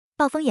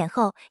暴风眼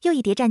后，又一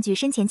谍战剧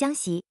身前将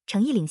袭，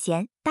成毅领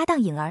衔，搭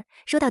档颖儿。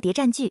说到谍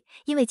战剧，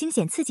因为惊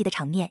险刺激的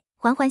场面，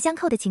环环相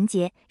扣的情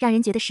节，让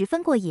人觉得十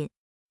分过瘾。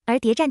而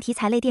谍战题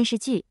材类电视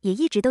剧也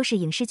一直都是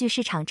影视剧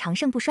市场长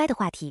盛不衰的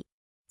话题。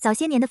早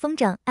些年的风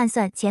筝、暗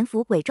算、潜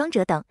伏、伪装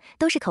者等，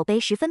都是口碑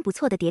十分不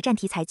错的谍战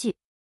题材剧。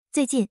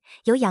最近，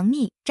由杨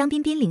幂、张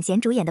彬彬领衔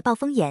主演的《暴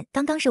风眼》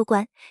刚刚收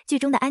官，剧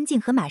中的安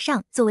静和马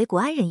上作为国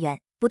安人员，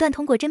不断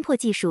通过侦破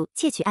技术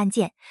窃取案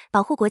件，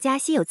保护国家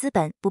稀有资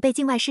本不被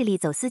境外势力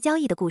走私交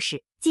易的故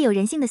事，既有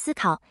人性的思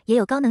考，也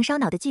有高能烧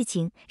脑的剧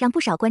情，让不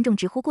少观众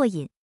直呼过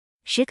瘾。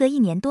时隔1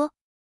年多，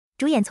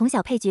主演从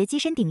小配角跻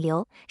身顶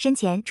流，身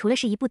前除了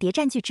是一部谍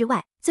战剧之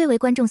外，最为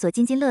观众所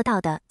津津乐道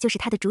的就是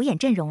他的主演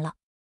阵容了。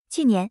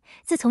去年，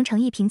自从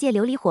成毅凭借《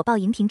琉璃》火爆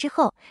荧屏之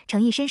后，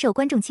成毅深受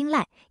观众青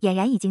睐，俨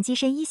然已经跻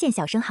身一线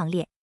小生行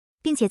列，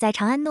并且在《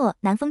长安诺》《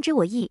南风知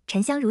我意》《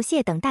沉香如屑》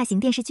等大型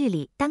电视剧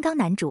里担纲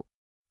男主。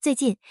最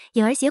近，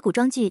颖儿携古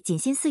装剧《锦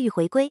心似玉》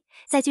回归，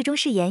在剧中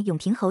饰演永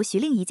平侯徐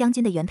令仪将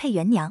军的原配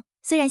元娘。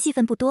虽然戏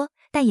份不多，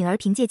但颖儿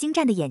凭借精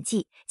湛的演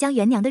技，将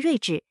元娘的睿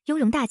智、雍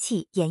容大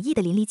气演绎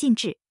得淋漓尽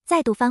致，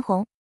再度翻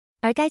红。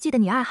而该剧的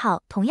女二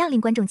号同样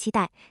令观众期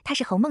待，她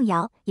是侯梦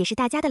瑶，也是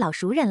大家的老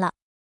熟人了。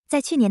在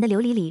去年的《琉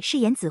璃》里饰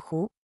演紫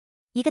狐，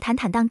一个坦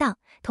坦荡荡，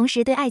同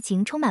时对爱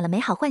情充满了美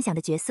好幻想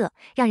的角色，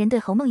让人对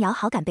侯梦瑶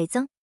好感倍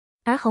增。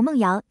而侯梦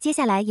瑶接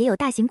下来也有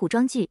大型古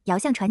装剧《遥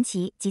相传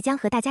奇》即将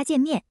和大家见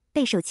面，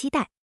备受期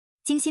待。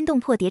惊心动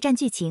魄谍战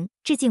剧情，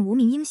致敬无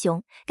名英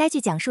雄。该剧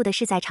讲述的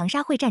是在长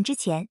沙会战之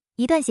前，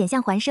一段险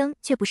象环生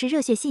却不是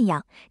热血信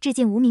仰，致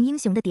敬无名英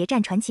雄的谍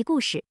战传奇故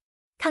事。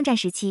抗战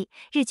时期，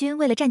日军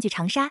为了占据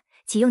长沙，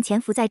启用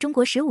潜伏在中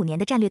国15年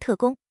的战略特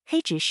工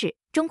黑执事。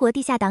中国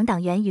地下党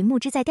党员云木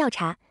之在调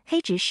查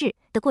黑执事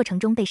的过程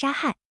中被杀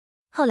害，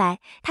后来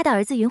他的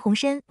儿子云鸿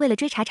深为了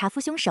追查查夫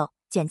凶手，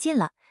卷进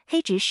了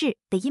黑执事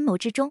的阴谋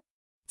之中。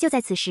就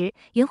在此时，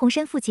云鸿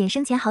深父亲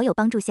生前好友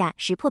帮助下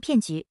识破骗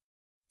局，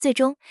最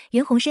终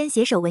云鸿深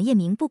携手文业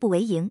明步步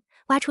为营，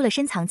挖出了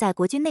深藏在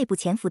国军内部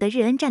潜伏的日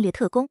恩战略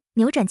特工，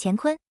扭转乾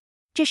坤。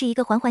这是一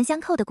个环环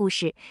相扣的故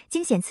事，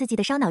惊险刺激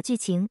的烧脑剧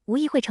情无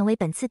疑会成为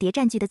本次谍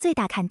战剧的最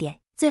大看点，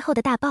最后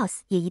的大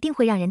boss 也一定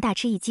会让人大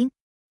吃一惊。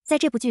在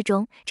这部剧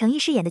中，成毅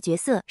饰演的角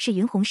色是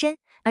云鸿深，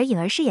而颖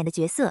儿饰演的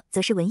角色则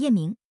是文业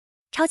明。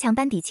超强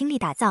班底倾力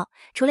打造，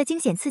除了惊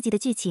险刺激的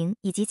剧情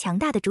以及强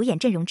大的主演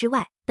阵容之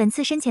外，本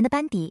次身前的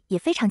班底也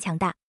非常强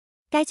大。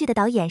该剧的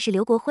导演是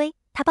刘国辉，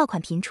他爆款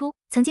频出，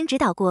曾经执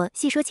导过《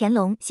戏说乾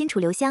隆》《新楚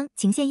留香》《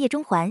情陷夜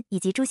中环》以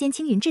及《诛仙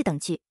青云志》等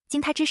剧，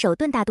经他之手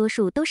顿大多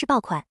数都是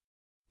爆款。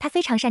他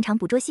非常擅长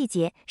捕捉细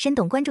节，深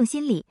懂观众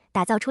心理，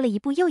打造出了一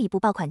部又一部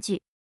爆款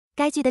剧。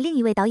该剧的另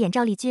一位导演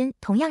赵丽君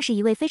同样是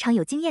一位非常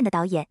有经验的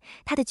导演，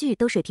他的剧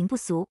都水平不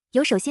俗，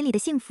有手心里的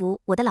幸福、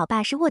我的老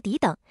爸是卧底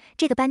等。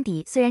这个班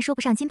底虽然说不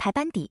上金牌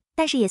班底，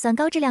但是也算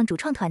高质量主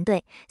创团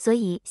队，所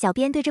以小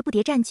编对这部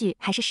谍战剧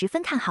还是十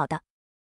分看好的。